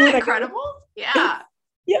 So isn't that incredible? Yeah.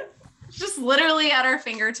 Yeah. Just literally at our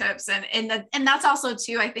fingertips. And that's also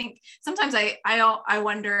too, I think sometimes I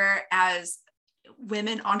wonder, as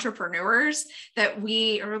women entrepreneurs, that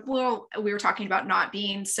we were talking about not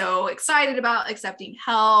being so excited about accepting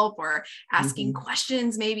help or asking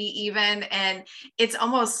questions, maybe even. And it's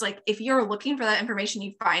almost like, if you're looking for that information,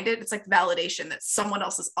 you find it, it's like validation that someone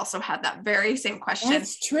else has also had that very same question.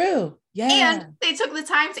 That's true. Yeah. And they took the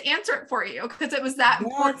time to answer it for you because it was that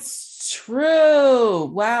important. That's true.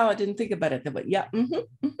 Wow. I didn't think about it that way. Yeah.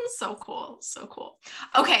 So cool. So cool.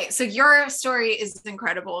 Okay. So your story is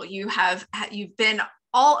incredible. You've been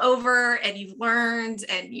all over, and you've learned,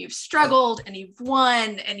 and you've struggled, and you've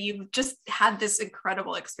won, and you've just had this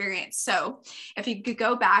incredible experience. So if you could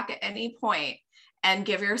go back at any point and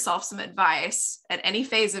give yourself some advice at any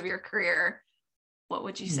phase of your career, what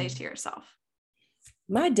would you say to yourself?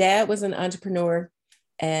 My dad was an entrepreneur,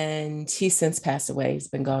 and he's since passed away. He's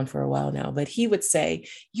been gone for a while now, but he would say,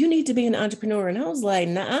 you need to be an entrepreneur. And I was like,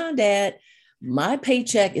 nah, Dad, my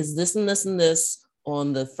paycheck is this and this and this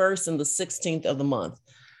on the 1st and the 16th of the month.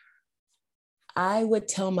 I would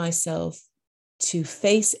tell myself to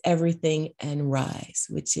face everything and rise,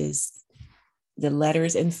 which is the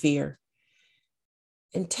letters in fear,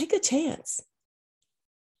 and take a chance.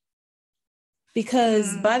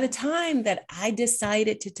 Because by the time that I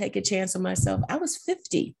decided to take a chance on myself, I was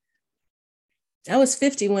 50. I was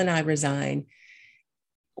 50 when I resigned.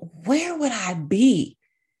 Where would I be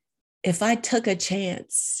if I took a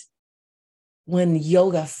chance when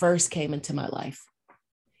yoga first came into my life?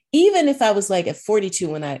 Even if I was like at 42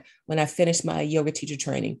 when I finished my yoga teacher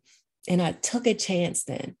training, and I took a chance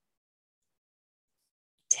then.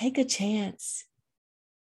 Take a chance.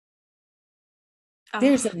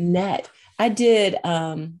 There's a net. I did,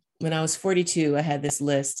 when I was 42, I had this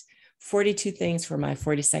list, 42 things for my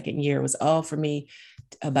 42nd year. It was all for me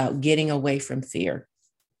about getting away from fear.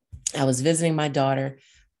 I was visiting my daughter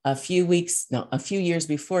a few years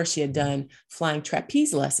before she had done flying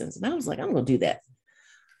trapeze lessons. And I was like, I'm going to do that.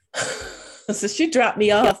 So she dropped me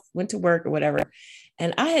off, went to work or whatever.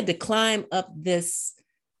 And I had to climb up this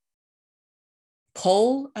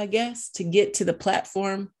pole, I guess, to get to the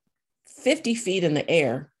platform, 50 feet in the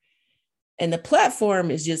air. And the platform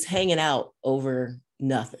is just hanging out over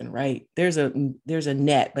nothing, right? There's a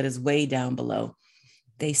net, but it's way down below.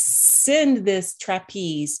 They send this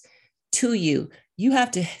trapeze to you. You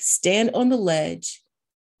have to stand on the ledge.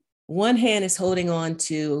 One hand is holding on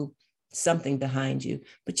to something behind you,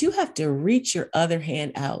 but you have to reach your other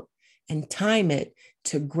hand out and time it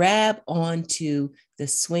to grab onto the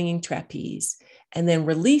swinging trapeze, and then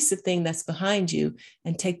release the thing that's behind you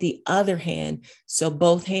and take the other hand. So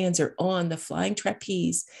both hands are on the flying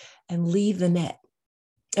trapeze, and leave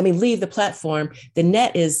the platform. The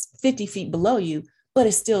net is 50 feet below you, but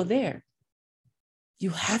it's still there. You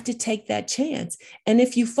have to take that chance. And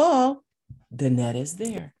if you fall, the net is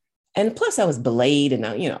there. And plus I was belayed and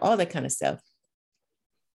all that kind of stuff.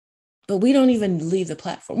 But we don't even leave the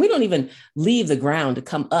platform. We don't even leave the ground to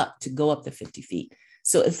come up, to go up the 50 feet.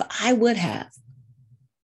 So if I would have,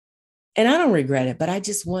 and I don't regret it, but I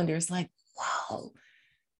just wonder, it's like, wow.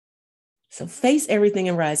 So face everything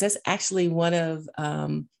and rise. That's actually one of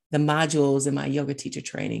the modules in my yoga teacher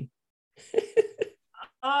training.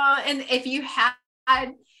 And if you had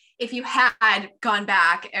gone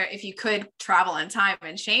back, or if you could travel in time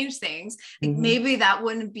and change things, maybe that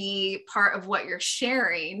wouldn't be part of what you're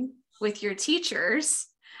sharing with your teachers.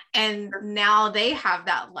 And now they have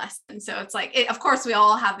that lesson. So it's like, of course, we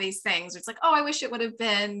all have these things. It's like, oh, I wish it would have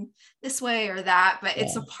been this way or that, but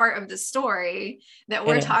it's a part of the story that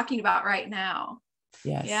we're talking about right now.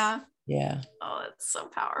 Yes. Yeah. Yeah. Oh, it's so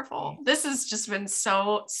powerful. This has just been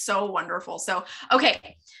so, so wonderful. So,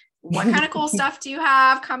 okay. What kind of cool stuff do you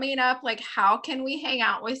have coming up? Like, how can we hang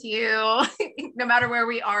out with you no matter where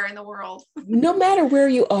we are in the world? No matter where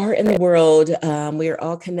you are in the world, we are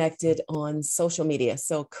all connected on social media.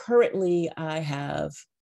 So currently I have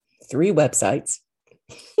 3 websites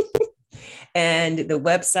and the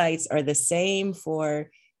websites are the same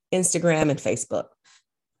for Instagram, and Facebook.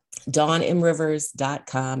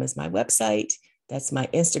 DawnMRivers.com is my website. That's my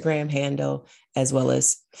Instagram handle, as well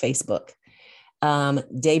as Facebook.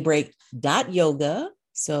 Daybreak.yoga.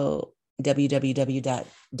 So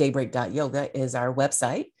www.daybreak.yoga is our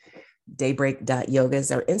website. Daybreak.yoga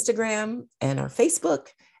is our Instagram and our Facebook.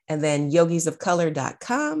 And then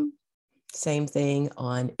yogisofcolor.com. Same thing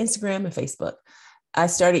on Instagram and Facebook. I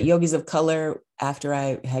started Yogis of Color after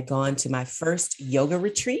I had gone to my first yoga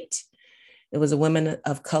retreat. It was a Women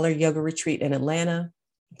of Color yoga retreat in Atlanta.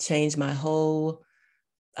 Changed my whole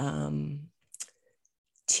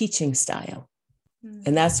teaching style.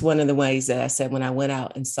 And that's one of the ways that I said when I went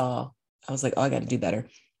out and saw, I was like, oh, I got to do better.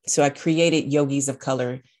 So I created Yogis of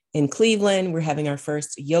Color in Cleveland. We're having our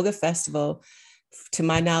first yoga festival. To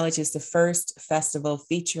my knowledge, it's the first festival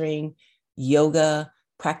featuring yoga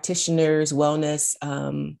practitioners, wellness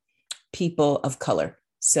people of color.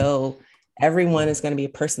 So everyone is going to be a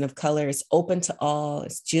person of color. It's open to all.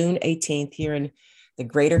 It's June 18th here in the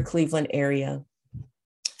greater Cleveland area.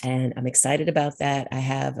 And I'm excited about that. I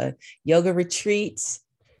have a yoga retreat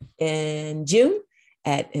in June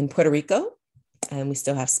in Puerto Rico, and we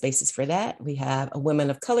still have spaces for that. We have a Women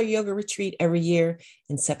of Color yoga retreat every year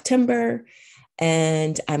in September.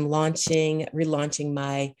 And I'm relaunching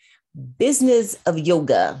my business of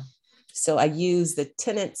yoga. So I use the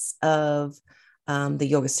tenets of the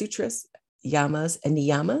Yoga Sutras, yamas and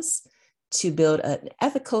niyamas, to build an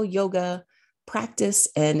ethical yoga practice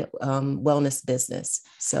and wellness business.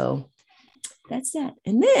 So that's that.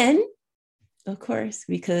 And then, of course,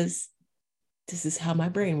 because this is how my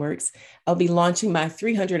brain works, I'll be launching my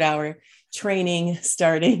 300-hour training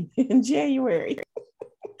starting in January.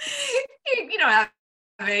 You don't have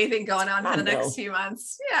anything going on for the next few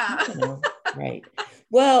months. Yeah. Right.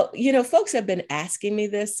 Well, folks have been asking me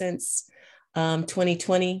this since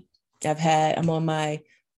 2020. I'm on my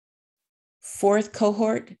 4th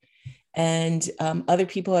cohort. And other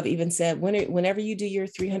people have even said, whenever you do your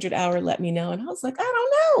 300-hour, let me know. And I was like, I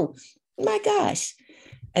don't know. My gosh.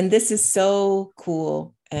 And this is so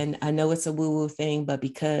cool. And I know it's a woo-woo thing, but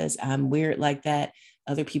because I'm weird like that,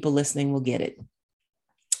 other people listening will get it.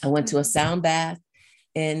 I went to a sound bath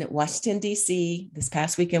in Washington, D.C. this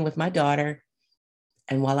past weekend with my daughter.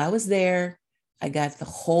 And while I was there, I got the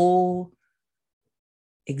whole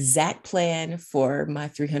exact plan for my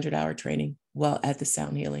 300-hour training while at the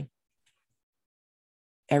sound healing.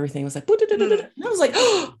 Everything was like, and I was like,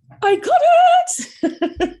 oh, I got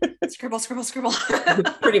it. Scribble, scribble, scribble.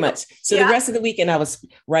 Pretty much. So the rest of the weekend, I was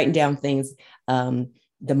writing down things, the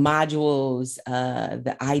modules,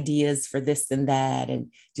 the ideas for this and that,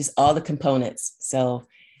 and just all the components. So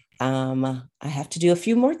I have to do a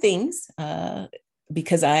few more things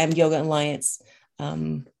because I am Yoga Alliance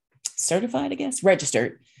certified, I guess,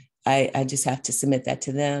 registered. I just have to submit that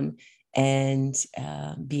to them and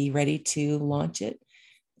be ready to launch it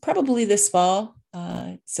probably this fall,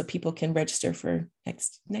 so people can register for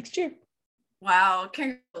next year. Wow.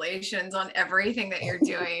 Congratulations on everything that you're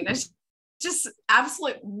doing. It's just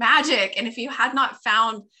absolute magic. And if you had not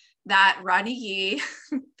found that Rodney Yee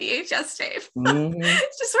VHS tape,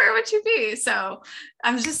 just where would you be? So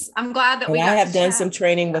I'm glad that I have done some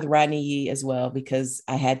training with Rodney Yee as well, because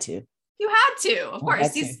I had to. You had to, of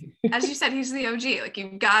course. He's, as you said, he's the OG. Like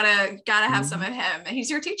you've gotta have some of him, and he's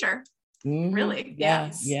your teacher. Really?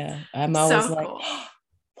 Yes. Yeah. I'm always so like, cool.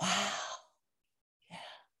 wow. Yeah.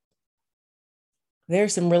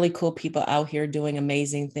 There's some really cool people out here doing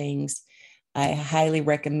amazing things. I highly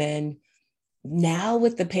recommend now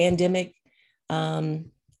with the pandemic,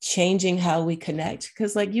 changing how we connect.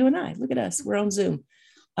 Because like you and I, look at us, we're on Zoom.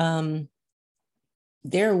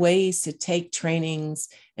 There are ways to take trainings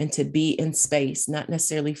and to be in space, not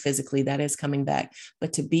necessarily physically, that is coming back,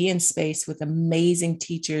 but to be in space with amazing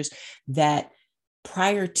teachers that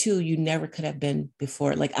prior to you never could have been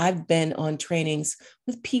before. Like I've been on trainings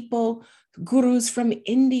with people, gurus from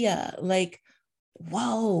India, like,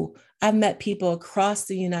 whoa, I've met people across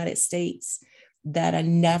the United States that I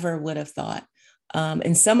never would have thought.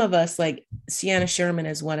 And some of us, like Sienna Sherman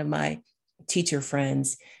is one of my teacher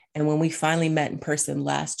friends. And when we finally met in person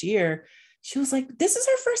last year, she was like, this is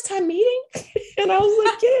her first time meeting. And I was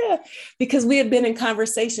like, yeah, because we had been in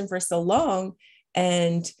conversation for so long.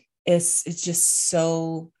 And it's just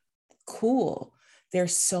so cool.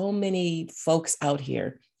 There's so many folks out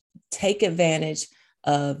here. Take advantage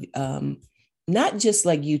of not just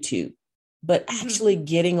like YouTube, but actually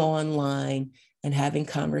getting online and having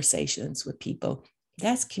conversations with people.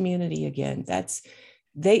 That's community again.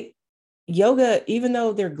 Yoga, even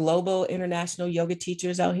though they're global, international yoga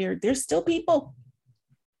teachers out here, they're still people.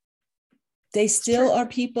 They still are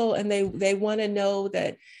people, and they want to know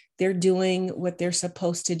that they're doing what they're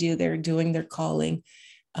supposed to do. They're doing their calling.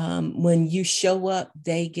 When you show up,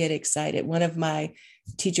 they get excited. One of my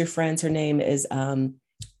teacher friends, her name is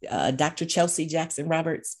Dr. Chelsea Jackson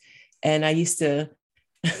Roberts. And I used to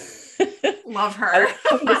love her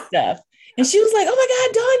stuff. And she was like, oh my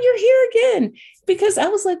God, Dawn, you're here again. Because I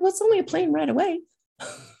was like, well, it's only a plane right away.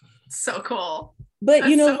 So cool. But,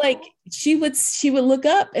 That's so like cool. she would look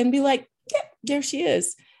up and be like, yeah, there she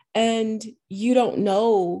is. And you don't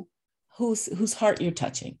know whose heart you're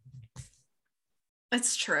touching.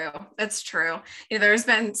 It's true. It's true. There's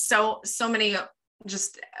been so many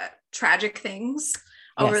just tragic things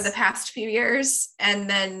over the past few years. And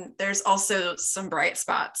then there's also some bright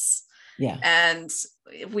spots. Yeah. And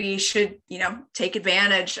we should, take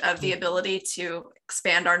advantage of the ability to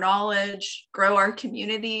expand our knowledge, grow our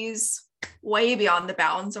communities way beyond the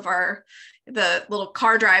bounds of the little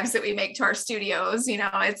car drives that we make to our studios.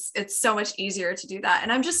 It's so much easier to do that.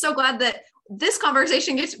 And I'm just so glad that this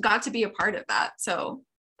conversation got to be a part of that. So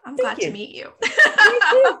I'm glad to meet you.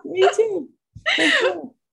 Me too. Thank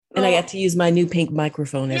you. And I got to use my new pink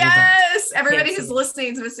microphone. Yes. Everybody who's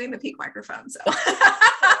listening is missing the pink microphone. So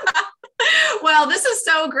well, this is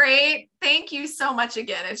so great. Thank you so much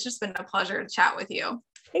again. It's just been a pleasure to chat with you.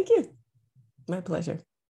 Thank you. My pleasure.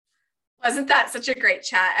 Wasn't that such a great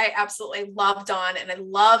chat? I absolutely loved Dawn, and I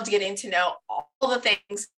loved getting to know all the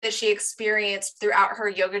things that she experienced throughout her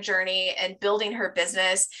yoga journey and building her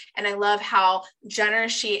business. And I love how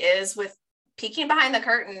generous she is with peeking behind the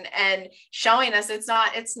curtain and showing us it's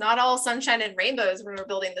not all sunshine and rainbows when we're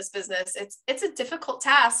building this business. It's a difficult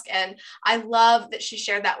task. And I love that she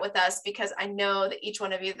shared that with us, because I know that each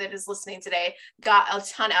one of you that is listening today got a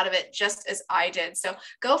ton out of it, just as I did. So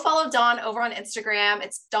go follow Dawn over on Instagram.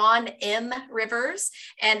 It's Dawn M. Rivers,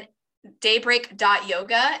 and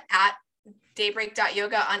daybreak.yoga at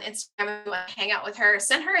daybreak.yoga on Instagram. If you want to hang out with her,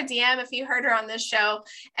 send her a DM if you heard her on this show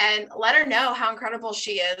and let her know how incredible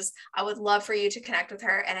she is. I would love for you to connect with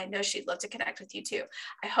her, and I know she'd love to connect with you too.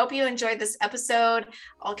 I hope you enjoyed this episode.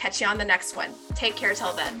 I'll catch you on the next one. Take care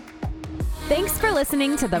till then. Thanks for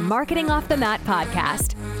listening to the Marketing Off the Mat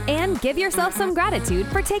podcast, and give yourself some gratitude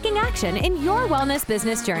for taking action in your wellness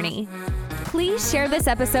business journey. Please share this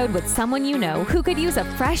episode with someone you know who could use a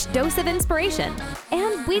fresh dose of inspiration.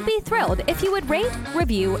 And we'd be thrilled if you would rate,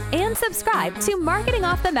 review, and subscribe to Marketing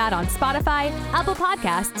Off the Mat on Spotify, Apple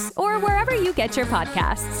Podcasts, or wherever you get your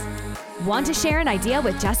podcasts. Want to share an idea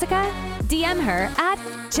with Jessica? DM her at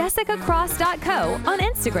jessicacross.co on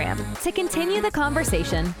Instagram to continue the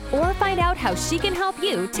conversation, or find out how she can help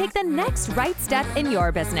you take the next right step in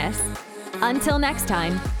your business. Until next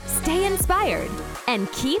time, stay inspired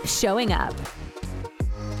and keep showing up.